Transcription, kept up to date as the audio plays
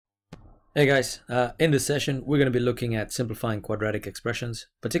Hey guys, in this session we're going to be looking at simplifying quadratic expressions,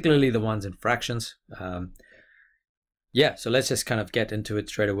 particularly the ones in fractions. So let's just kind of get into it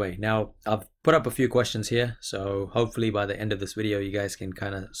straight away. Now I've put up a few questions here, so hopefully by the end of this video you guys can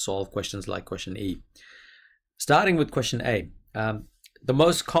kind of solve questions like question E. Starting with question A, the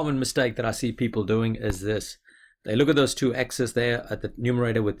most common mistake that I see people doing is this. They look at those two x's there at the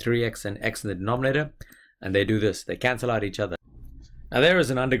numerator with 3x and x in the denominator, and they do this. They cancel out each other. Now there is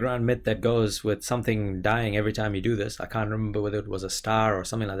an underground myth that goes with something dying every time you do this. I can't remember whether it was a star or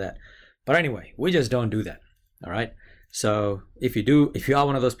something like that. But anyway, we just don't do that. All right. So if you are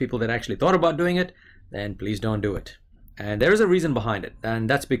one of those people that actually thought about doing it, then please don't do it. And there is a reason behind it. And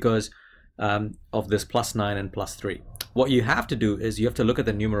that's because of this plus 9 and plus 3. What you have to do is you have to look at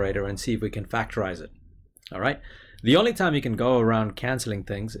the numerator and see if we can factorize it. All right. The only time you can go around canceling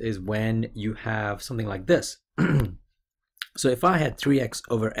things is when you have something like this. So if I had 3x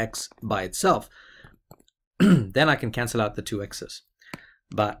over x by itself, then I can cancel out the two x's.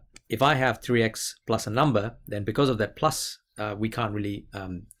 But if I have 3x plus a number, then because of that plus, we can't really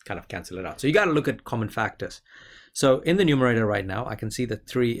kind of cancel it out. So you got to look at common factors. So in the numerator right now, I can see that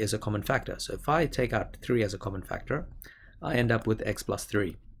 3 is a common factor. So if I take out 3 as a common factor, I end up with x plus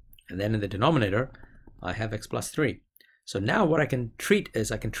 3. And then in the denominator, I have x plus 3. So now what I can treat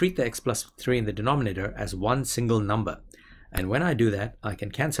is I can treat the x plus 3 in the denominator as one single number. And when I do that, I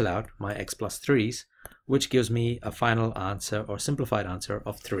can cancel out my x plus 3's, which gives me a final answer or simplified answer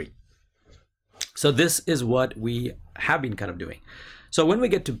of 3. So this is what we have been kind of doing. So when we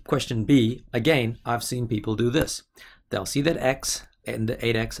get to question B, again, I've seen people do this. They'll see that x and the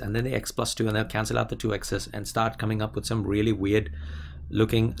 8x and then the x plus 2, and they'll cancel out the two x's and start coming up with some really weird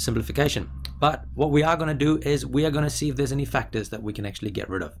looking simplification. But what we are going to do is we are going to see if there's any factors that we can actually get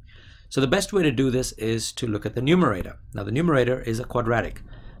rid of. So the best way to do this is to look at the numerator. Now the numerator is a quadratic.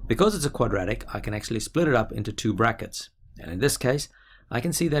 Because it's a quadratic, I can actually split it up into two brackets. And in this case, I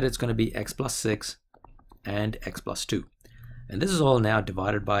can see that it's going to be x plus 6 and x plus 2. And this is all now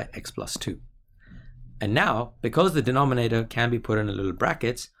divided by x plus 2. And now, because the denominator can be put in little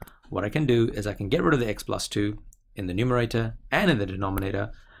brackets, what I can do is I can get rid of the x plus 2 in the numerator and in the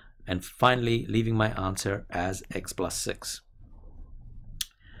denominator, and finally leaving my answer as x plus 6.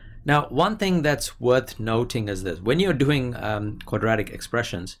 Now, one thing that's worth noting is this. When you're doing quadratic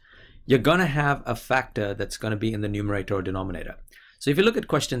expressions, you're going to have a factor that's going to be in the numerator or denominator. So if you look at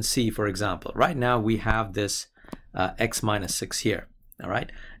question C, for example, right now we have this x minus 6 here. All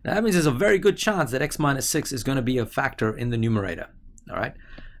right. Now that means there's a very good chance that x minus 6 is going to be a factor in the numerator. All right.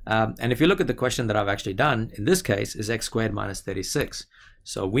 And if you look at the question that I've actually done, in this case is x squared minus 36.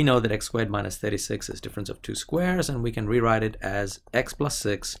 So we know that x squared minus 36 is difference of two squares, and we can rewrite it as x plus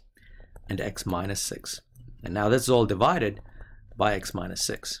 6 and x minus 6. And now this is all divided by x minus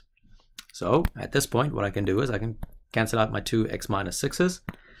 6. So at this point, what I can do is I can cancel out my two x minus 6's,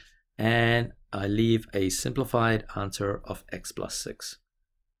 and I leave a simplified answer of x plus 6.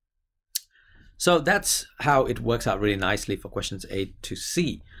 So that's how it works out really nicely for questions A to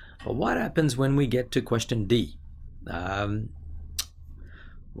C. But what happens when we get to question D?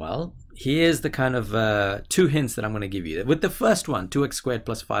 Well, here's the kind of two hints that I'm going to give you. With the first one, 2x squared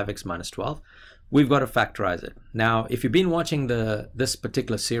plus 5x minus 12, we've got to factorize it. Now, if you've been watching this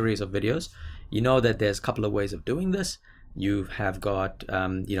particular series of videos, you know that there's a couple of ways of doing this. You have got,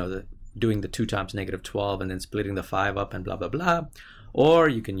 doing the 2 times negative 12 and then splitting the 5 up and blah, blah, blah. Or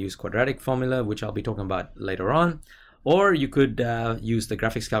you can use quadratic formula, which I'll be talking about later on. Or you could use the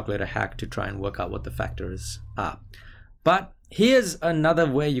graphics calculator hack to try and work out what the factors are. But here's another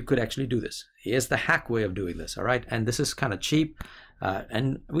way you could actually do this. Here's the hack way of doing this, all right? And this is kind of cheap,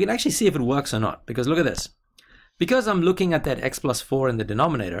 and we can actually see if it works or not, because look at this. Because I'm looking at that x plus 4 in the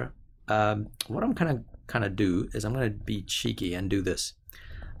denominator, what I'm kind of do is I'm going to be cheeky and do this.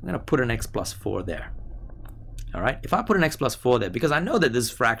 I'm going to put an x plus 4 there. All right? If I put an x plus 4 there, because I know that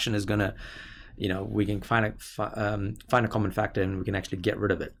this fraction is going to, we can find a common factor and we can actually get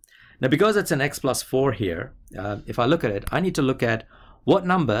rid of it. Now, because it's an x plus 4 here, if I look at it, I need to look at what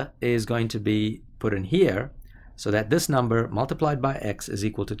number is going to be put in here so that this number multiplied by x is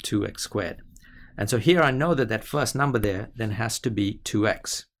equal to 2x squared. And so here I know that that first number there then has to be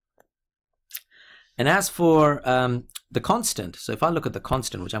 2x. And as for the constant, so if I look at the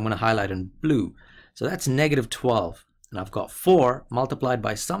constant, which I'm going to highlight in blue, so that's negative 12. And I've got 4 multiplied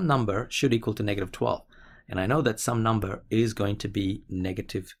by some number should equal to negative 12. And I know that some number is going to be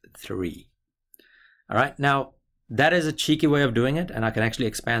negative 3. All right, now that is a cheeky way of doing it, and I can actually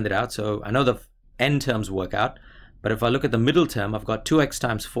expand it out. So I know the n terms work out, but if I look at the middle term, I've got 2x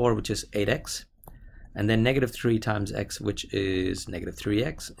times 4, which is 8x. and then negative 3 times x, which is negative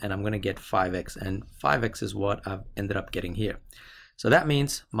 3x, and I'm going to get 5x, and 5x is what I've ended up getting here. So that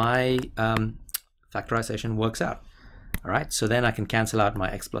means my factorization works out. All right, so then I can cancel out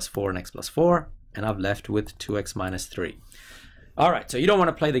my x plus 4 and x plus 4, and I'm left with 2x minus 3. All right, so you don't want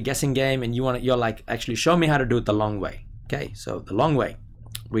to play the guessing game, and you're like, actually show me how to do it the long way. Okay, so the long way,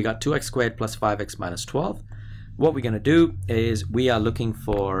 we got 2x squared plus 5x minus 12. What we're going to do is we are looking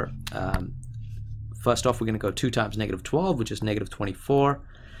for, first off, we're going to go 2 times negative 12, which is negative 24.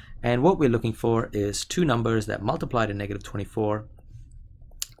 And what we're looking for is two numbers that multiply to negative 24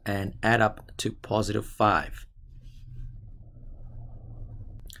 and add up to positive 5.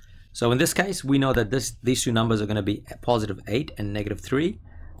 So in this case, we know that these two numbers are going to be positive 8 and negative 3,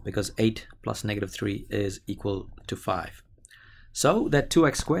 because 8 plus negative 3 is equal to 5. So that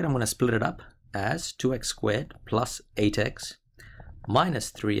 2x squared, I'm going to split it up as 2x squared plus 8x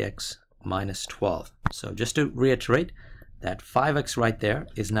minus 3x minus 12. So just to reiterate, that 5x right there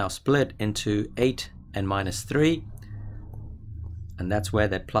is now split into 8 and minus 3, and that's where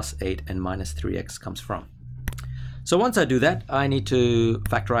that plus 8 and minus 3x comes from. So once I do that, I need to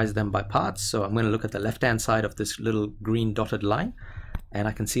factorize them by parts. So I'm going to look at the left-hand side of this little green dotted line, and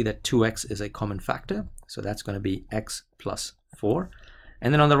I can see that 2x is a common factor, so that's going to be x plus 4.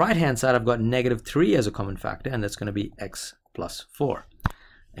 And then on the right-hand side, I've got negative 3 as a common factor, and that's going to be x plus 4.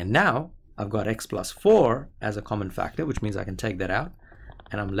 And now I've got x plus 4 as a common factor, which means I can take that out,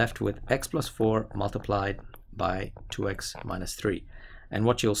 and I'm left with x plus 4 multiplied by 2x minus 3. And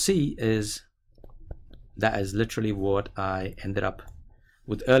what you'll see is that is literally what I ended up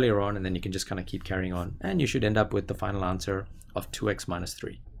with earlier on, and then you can just kind of keep carrying on, and you should end up with the final answer of 2x minus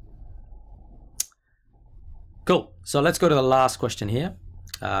 3. Cool. So let's go to the last question here,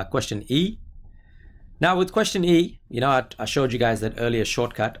 question E. Now with question E, you know, I showed you guys that earlier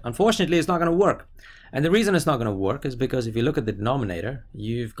shortcut. Unfortunately, it's not going to work. And the reason it's not going to work is because if you look at the denominator,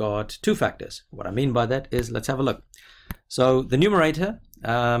 you've got two factors. What I mean by that is, let's have a look. So the numerator,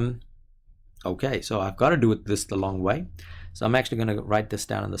 okay, so I've got to do this the long way. So I'm actually going to write this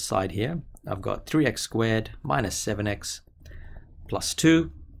down on the side here. I've got 3x squared minus 7x plus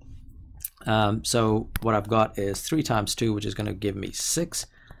 2. So what I've got is 3 times 2, which is going to give me 6.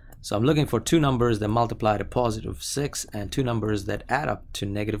 So I'm looking for two numbers that multiply to positive 6 and two numbers that add up to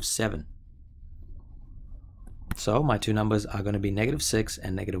negative 7. So my two numbers are going to be negative 6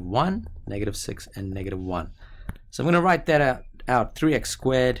 and negative 1, negative 6 and negative 1. So I'm going to write that out 3x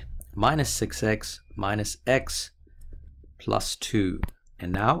squared minus 6x minus x plus 2.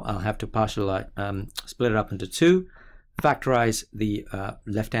 And now I'll have to partially split it up into 2, factorize the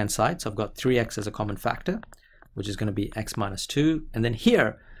left-hand side. So I've got 3x as a common factor, which is going to be x minus 2. And then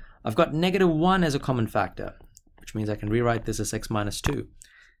here, I've got negative 1 as a common factor, which means I can rewrite this as x minus 2.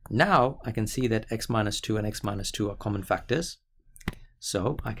 Now I can see that x minus 2 and x minus 2 are common factors.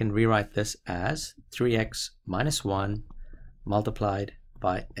 So I can rewrite this as 3x minus 1 multiplied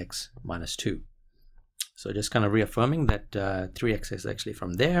by x minus 2. So just kind of reaffirming that 3x is actually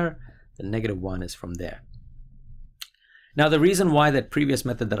from there, the negative 1 is from there. Now the reason why that previous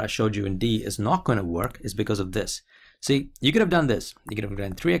method that I showed you in D is not going to work is because of this. See, you could have done this. You could have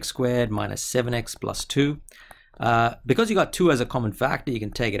done 3x squared minus 7x plus 2. Because you got 2 as a common factor, you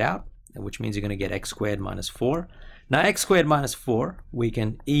can take it out, which means you're going to get x squared minus 4. Now x squared minus 4, we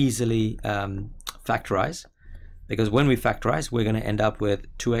can easily factorize, because when we factorize, we're going to end up with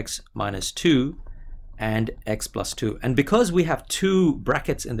 2x minus 2 and x plus 2. And because we have two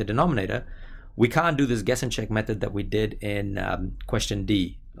brackets in the denominator, we can't do this guess and check method that we did in question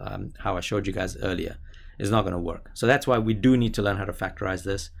D, how I showed you guys earlier. It's not going to work. So that's why we do need to learn how to factorize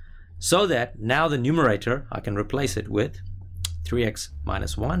this, so that now the numerator, I can replace it with 3x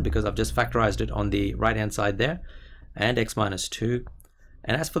minus 1, because I've just factorized it on the right hand side there, and x minus 2.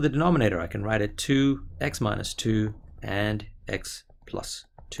 And as for the denominator, I can write it 2x minus 2 and x plus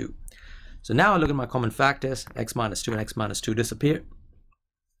 2. So now I look at my common factors, x minus 2 and x minus 2 disappear.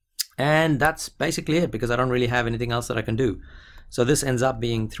 And that's basically it, because I don't really have anything else that I can do. So this ends up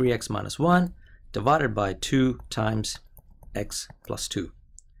being 3x minus 1 divided by 2 times x plus 2.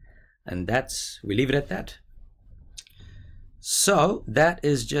 And we leave it at that. So that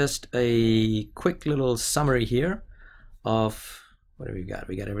is just a quick little summary here of, what do we got?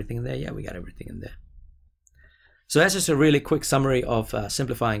 We got everything in there? Yeah, we got everything in there. So that's just a really quick summary of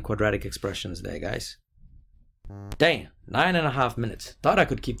simplifying quadratic expressions there, guys. Dang, 9.5 minutes. Thought I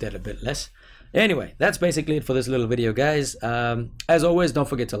could keep that a bit less. Anyway, that's basically it for this little video, guys. As always, don't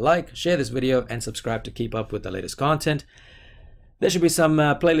forget to like, share this video, and subscribe to keep up with the latest content. There should be some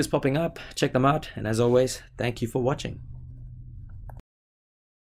playlists popping up. Check them out. And as always, thank you for watching.